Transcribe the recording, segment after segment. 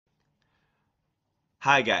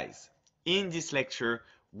Hi guys, in this lecture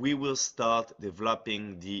we will start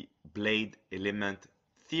developing the blade element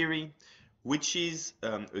theory, which is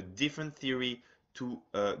a different theory to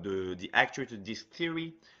the actuator disk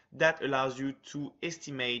theory that allows you to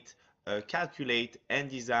estimate, calculate and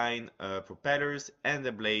design propellers and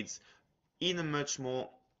the blades in a much more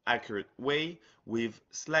accurate way with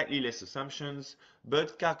slightly less assumptions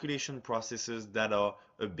but calculation processes that are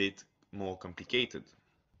a bit more complicated.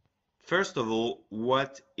 First of all,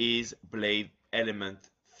 what is blade element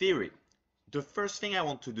theory? The first thing I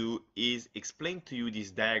want to do is explain to you this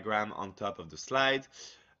diagram on top of the slide.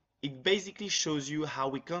 It basically shows you how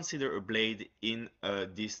we consider a blade in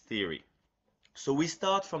this theory. So we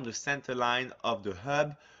start from the center line of the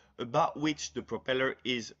hub about which the propeller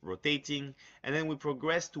is rotating, and then we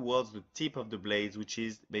progress towards the tip of the blades, which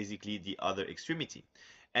is basically the other extremity.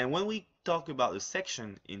 And when we talk about the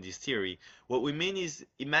section in this theory, what we mean is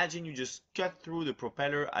imagine you just cut through the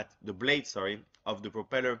propeller at the blade, of the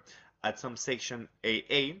propeller at some section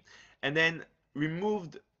AA, and then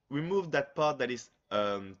remove that part that is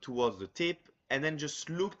towards the tip, and then just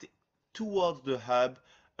looked towards the hub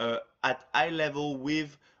at eye level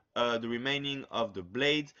with the remaining of the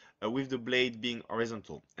blade, with the blade being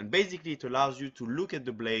horizontal. And basically it allows you to look at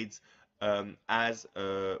the blades as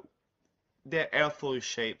their aerofoil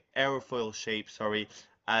shape,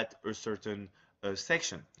 at a certain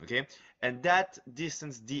section, okay? And that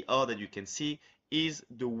distance dr that you can see is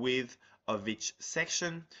the width of each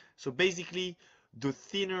section. So basically, the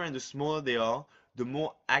thinner and the smaller they are, the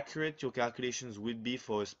more accurate your calculations would be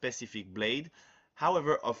for a specific blade.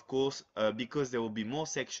 However, of course, because there will be more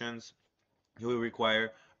sections, you will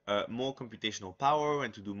require more computational power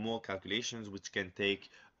and to do more calculations, which can take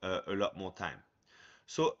a lot more time.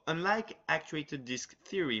 So unlike actuator disk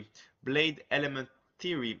theory, blade element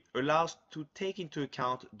theory allows to take into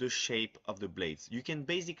account the shape of the blades. You can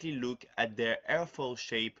basically look at their airfoil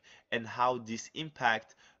shape and how this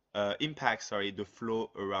impacts the flow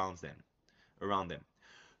around them.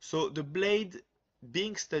 So the blade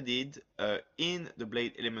being studied in the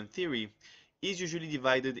blade element theory is usually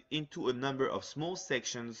divided into a number of small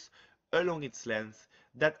sections along its length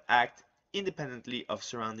that act independently of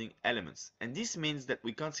surrounding elements. And this means that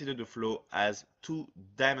we consider the flow as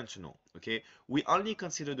two-dimensional. Okay, we only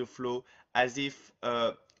consider the flow as if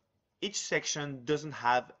each section doesn't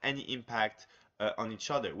have any impact on each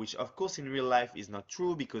other, which of course in real life is not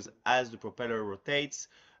true, because as the propeller rotates,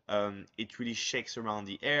 it really shakes around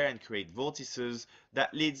the air and create vortices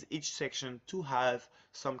that leads each section to have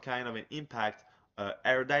some kind of an impact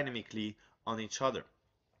aerodynamically on each other.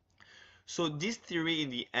 So this theory in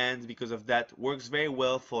the end, because of that, works very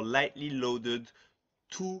well for lightly loaded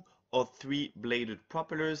 2 or 3 bladed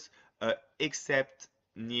propellers, except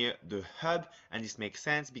near the hub. And this makes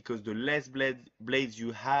sense because the less blades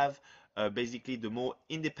you have, basically the more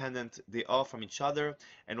independent they are from each other,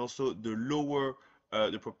 and also the lower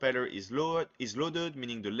the propeller is loaded,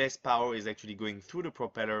 meaning the less power is actually going through the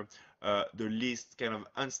propeller, the least kind of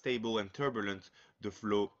unstable and turbulent the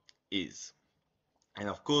flow is. And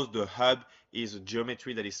of course, the hub is a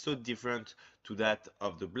geometry that is so different to that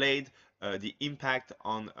of the blade. The impact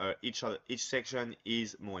on each section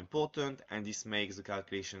is more important, and this makes the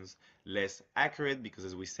calculations less accurate because,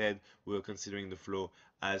 as we said, we are considering the flow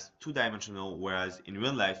as two-dimensional, whereas in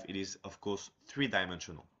real life it is, of course,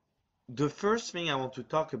 three-dimensional. The first thing I want to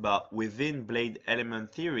talk about within blade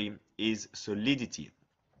element theory is solidity,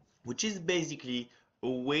 which is basically a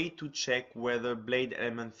way to check whether blade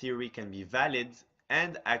element theory can be valid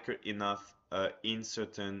and accurate enough in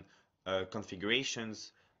certain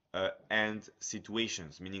configurations and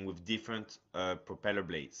situations, meaning with different propeller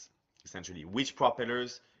blades, essentially. Which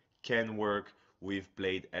propellers can work with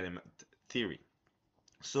blade element theory?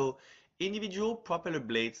 So individual propeller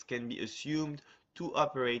blades can be assumed to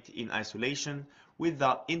operate in isolation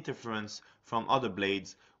without interference from other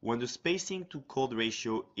blades when the spacing to chord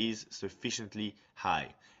ratio is sufficiently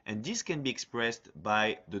high. And this can be expressed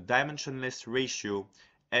by the dimensionless ratio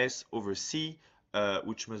S over C,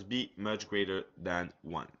 which must be much greater than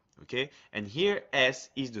 1. Okay, and here S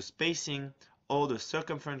is the spacing or the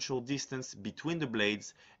circumferential distance between the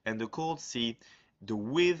blades, and the chord C the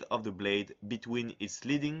width of the blade between its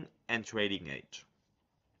leading and trailing edge.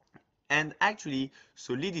 And actually,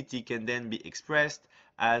 solidity can then be expressed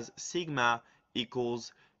as sigma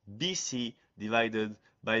equals BC divided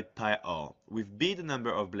by pi r, with B the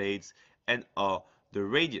number of blades and r the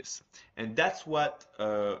radius. And that's what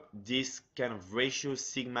this kind of ratio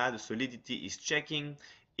sigma, the solidity, is checking.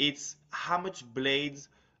 It's how much blades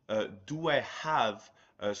do I have,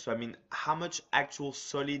 so I mean how much actual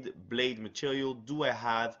solid blade material do I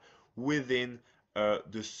have within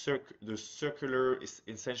the circular is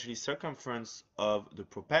essentially circumference of the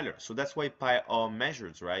propeller. So that's why pi r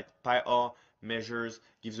measures, right? Pi r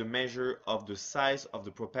gives a measure of the size of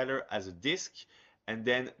the propeller as a disk, and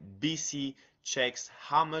then BC checks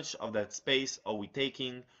how much of that space are we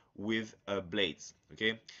taking with blades,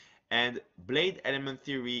 okay? And blade element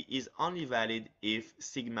theory is only valid if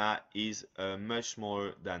sigma is much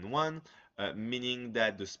smaller than 1, meaning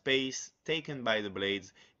that the space taken by the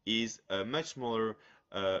blades is much smaller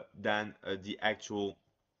than the actual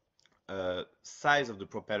size of the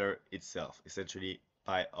propeller itself, essentially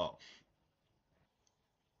pi r.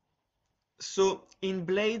 So in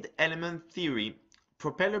blade element theory,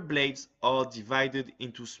 propeller blades are divided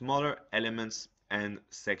into smaller elements and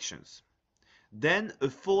sections. Then a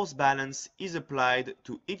force balance is applied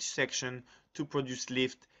to each section to produce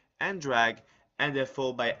lift and drag, and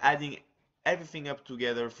therefore by adding everything up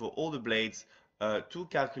together for all the blades to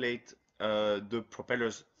calculate the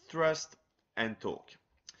propeller's thrust and torque.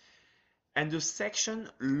 And the section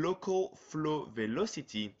local flow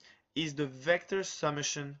velocity is the vector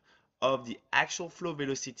summation of the actual flow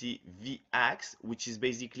velocity Vx, which is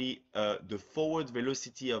basically the forward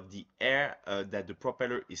velocity of the air that the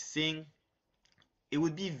propeller is seeing. It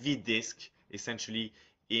would be V disk, essentially,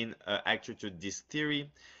 in actuator disk theory,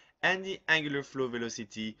 and the angular flow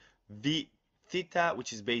velocity V theta,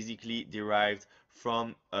 which is basically derived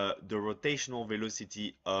from the rotational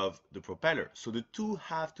velocity of the propeller. So the two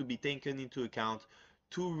have to be taken into account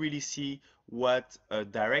to really see what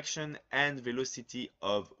direction and velocity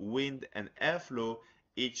of wind and airflow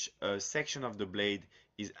each section of the blade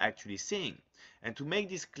is actually seeing. And to make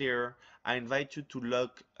this clearer, I invite you to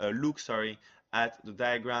look at the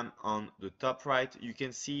diagram on the top right. You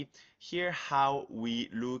can see here how we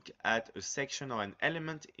look at a section or an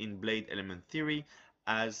element in blade element theory.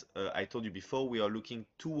 As I told you before, we are looking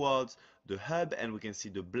towards the hub, and we can see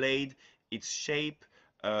the blade, its shape,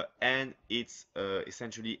 and its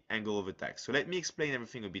essentially angle of attack. So let me explain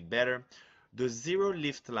everything a bit better. The zero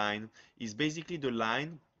lift line is basically the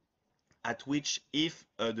line at which if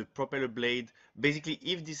the propeller blade, basically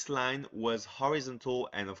if this line was horizontal,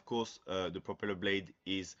 and of course the propeller blade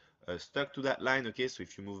is stuck to that line, okay, so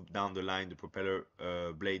if you move down the line, the propeller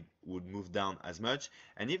blade would move down as much,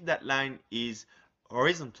 and if that line is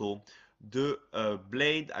horizontal, the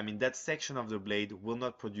blade, I mean that section of the blade, will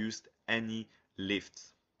not produce any lift,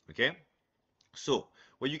 okay? So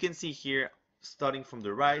what you can see here, starting from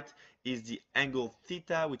the right, is the angle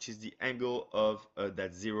theta, which is the angle of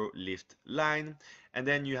that zero lift line. And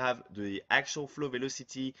then you have the actual flow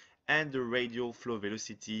velocity and the radial flow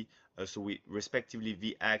velocity, so we respectively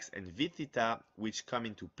Vx and V theta, which come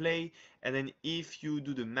into play. And then if you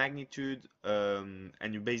do the magnitude and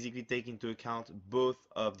you basically take into account both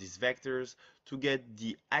of these vectors to get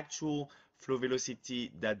the actual flow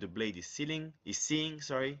velocity that the blade is seeing,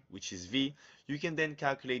 which is V, you can then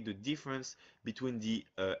calculate the difference between the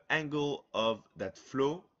angle of that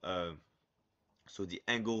flow, so the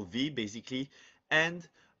angle V basically, and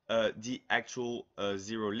the actual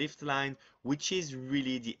zero lift line, which is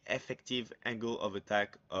really the effective angle of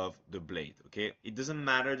attack of the blade, okay? It doesn't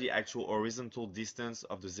matter the actual horizontal distance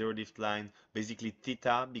of the zero lift line, basically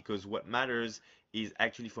theta, because what matters is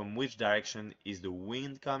actually from which direction is the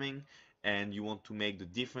wind coming, and you want to make the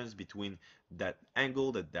difference between that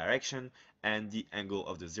angle, that direction, and the angle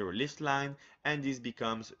of the zero lift line, and this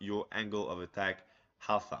becomes your angle of attack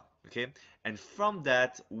alpha, okay? And from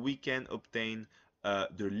that we can obtain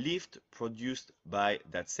the lift produced by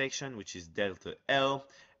that section, which is delta L,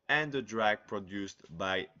 and the drag produced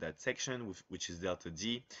by that section, which is delta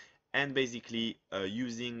D. And basically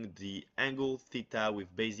using the angle theta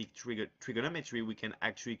with basic trigonometry, we can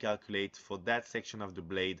actually calculate for that section of the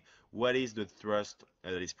blade what is the thrust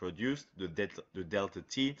that is produced, the delta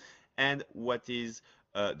T, and what is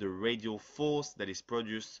the radial force that is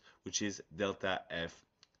produced, which is delta F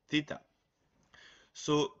theta.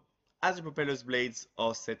 So as the propeller's blades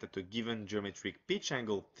are set at a given geometric pitch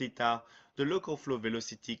angle theta, the local flow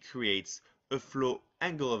velocity creates a flow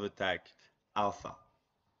angle of attack alpha.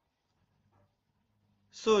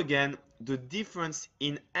 So again, the difference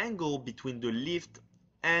in angle between the lift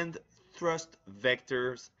and thrust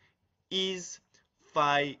vectors is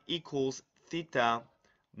phi equals theta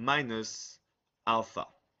minus alpha.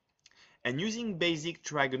 And using basic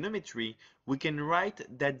trigonometry, we can write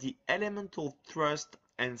that the elemental thrust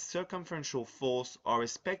and circumferential force are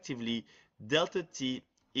respectively delta T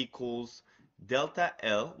equals delta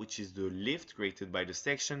L, which is the lift created by the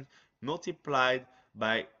section, multiplied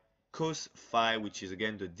by cos phi, which is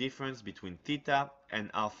again the difference between theta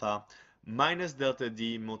and alpha, minus delta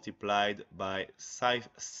D multiplied by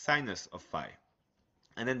sinus of phi.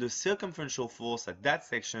 And then the circumferential force at that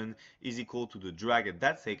section is equal to the drag at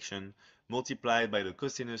that section multiplied by the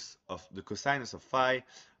cosinus of phi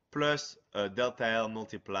plus delta L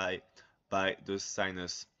multiplied by the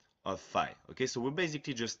sinus of phi. Okay, so we're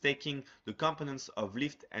basically just taking the components of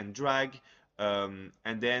lift and drag and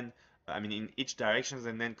then, in each directions,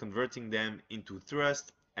 and then converting them into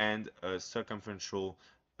thrust and circumferential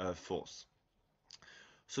force.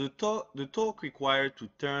 So the torque required to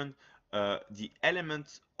turn the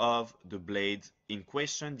element of the blade in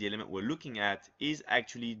question, the element we're looking at, is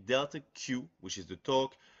actually delta Q, which is the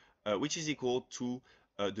torque, which is equal to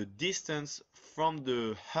the distance from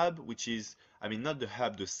the hub, which is, not the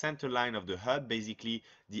hub, the center line of the hub, basically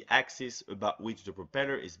the axis about which the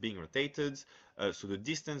propeller is being rotated. So the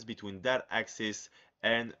distance between that axis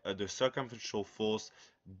and the circumferential force,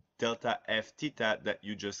 delta F theta, that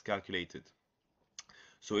you just calculated.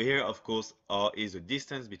 So here, of course, R is the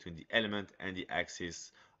distance between the element and the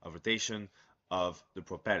axis of rotation of the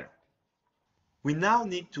propeller. We now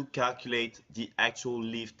need to calculate the actual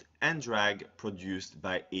lift and drag produced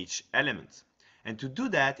by each element. And to do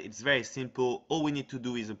that, it's very simple. All we need to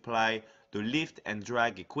do is apply the lift and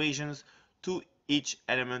drag equations to each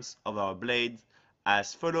element of our blade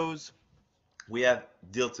as follows. We have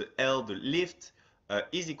delta L, the lift,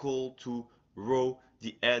 is equal to rho,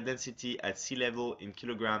 the air density at sea level in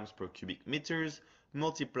kilograms per cubic meters,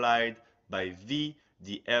 multiplied by V,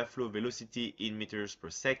 the airflow velocity in meters per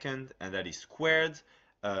second, and that is squared,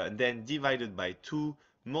 and then divided by 2,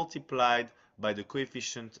 multiplied by the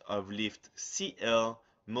coefficient of lift CL,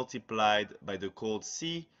 multiplied by the chord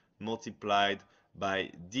C, multiplied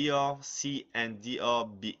by dr, C and dr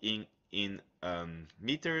being in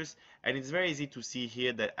meters. And it's very easy to see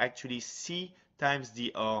here that actually C times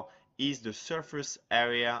dr is the surface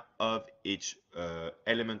area of each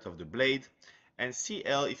element of the blade. And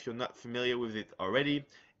CL, if you're not familiar with it already,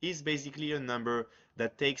 is basically a number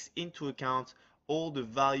that takes into account all the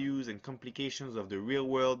values and complications of the real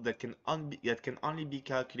world that can only be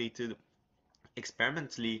calculated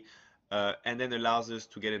experimentally, and then allows us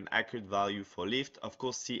to get an accurate value for lift. Of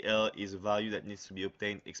course, CL is a value that needs to be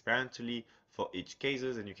obtained experimentally for each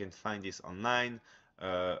cases, and you can find this online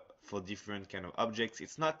for different kind of objects.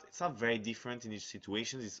 It's not very different in each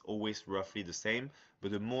situation. It's always roughly the same,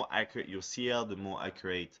 but the more accurate your CL, the more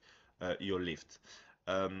accurate your lift.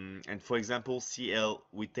 And for example, CL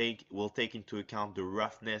will take into account the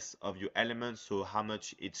roughness of your element, so how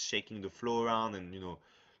much it's shaking the flow around, and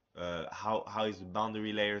how is the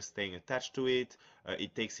boundary layer staying attached to it.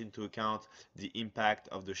 It takes into account the impact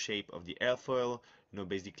of the shape of the airfoil,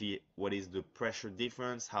 basically what is the pressure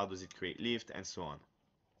difference, how does it create lift, and so on.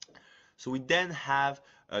 So we then have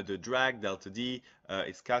the drag, delta D.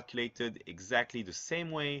 It's calculated exactly the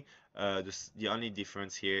same way. The only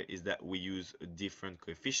difference here is that we use a different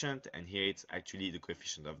coefficient, and here it's actually the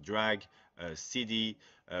coefficient of drag, CD,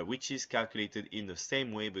 which is calculated in the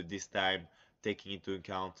same way, but this time taking into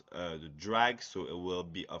account the drag. So it will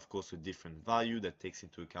be, of course, a different value that takes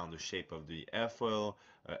into account the shape of the airfoil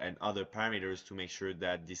and other parameters to make sure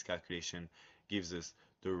that this calculation gives us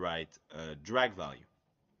the right drag value.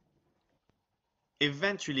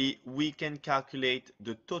 Eventually, we can calculate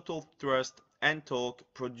the total thrust and torque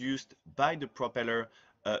produced by the propeller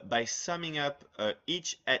by summing up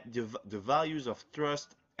the values of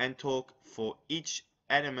thrust and torque for each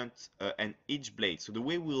element and each blade. So the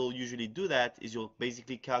way we'll usually do that is you'll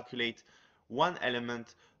basically calculate one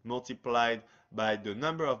element multiplied by the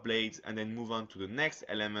number of blades and then move on to the next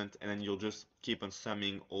element, and then you'll just keep on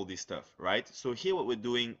summing all this stuff, right? So here what we're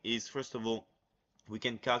doing is, first of all, we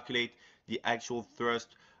can calculate the actual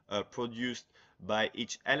thrust produced by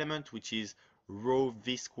each element, which is rho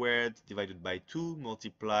v squared divided by 2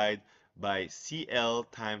 multiplied by CL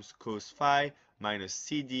times cos phi minus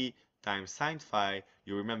CD times sine phi.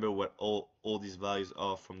 You remember what all these values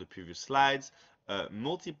are from the previous slides,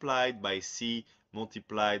 multiplied by C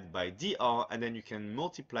multiplied by dr, and then you can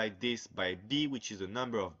multiply this by B, which is the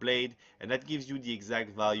number of blade, and that gives you the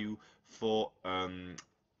exact value for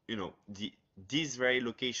this very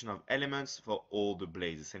location of elements for all the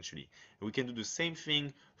blades essentially. And we can do the same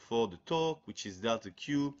thing for the torque, which is delta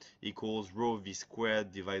Q equals rho v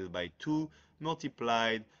squared divided by 2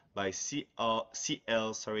 multiplied by CL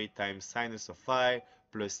times sinus of phi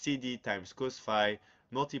plus CD times cos phi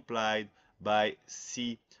multiplied by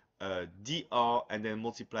C dr, and then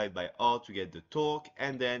multiplied by R to get the torque,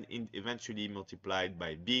 and then eventually multiplied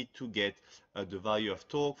by B to get the value of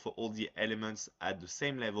torque for all the elements at the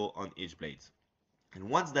same level on each blade. And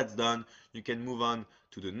once that's done, you can move on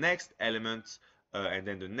to the next element, and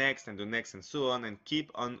then the next and the next and so on, and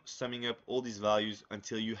keep on summing up all these values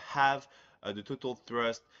until you have the total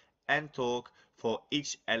thrust and torque for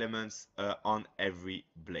each element on every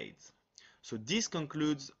blade. So this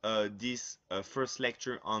concludes this first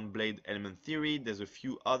lecture on blade element theory. There's a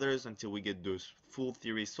few others until we get those full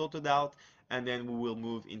theories sorted out, and then we will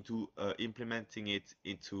move into implementing it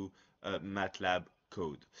into MATLAB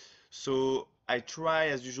code. So I try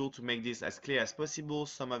as usual to make this as clear as possible.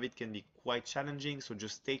 Some of it can be quite challenging, so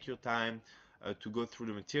just take your time to go through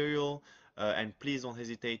the material, and please don't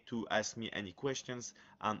hesitate to ask me any questions.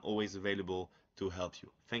 I'm always available to help you.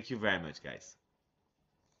 Thank you very much, guys.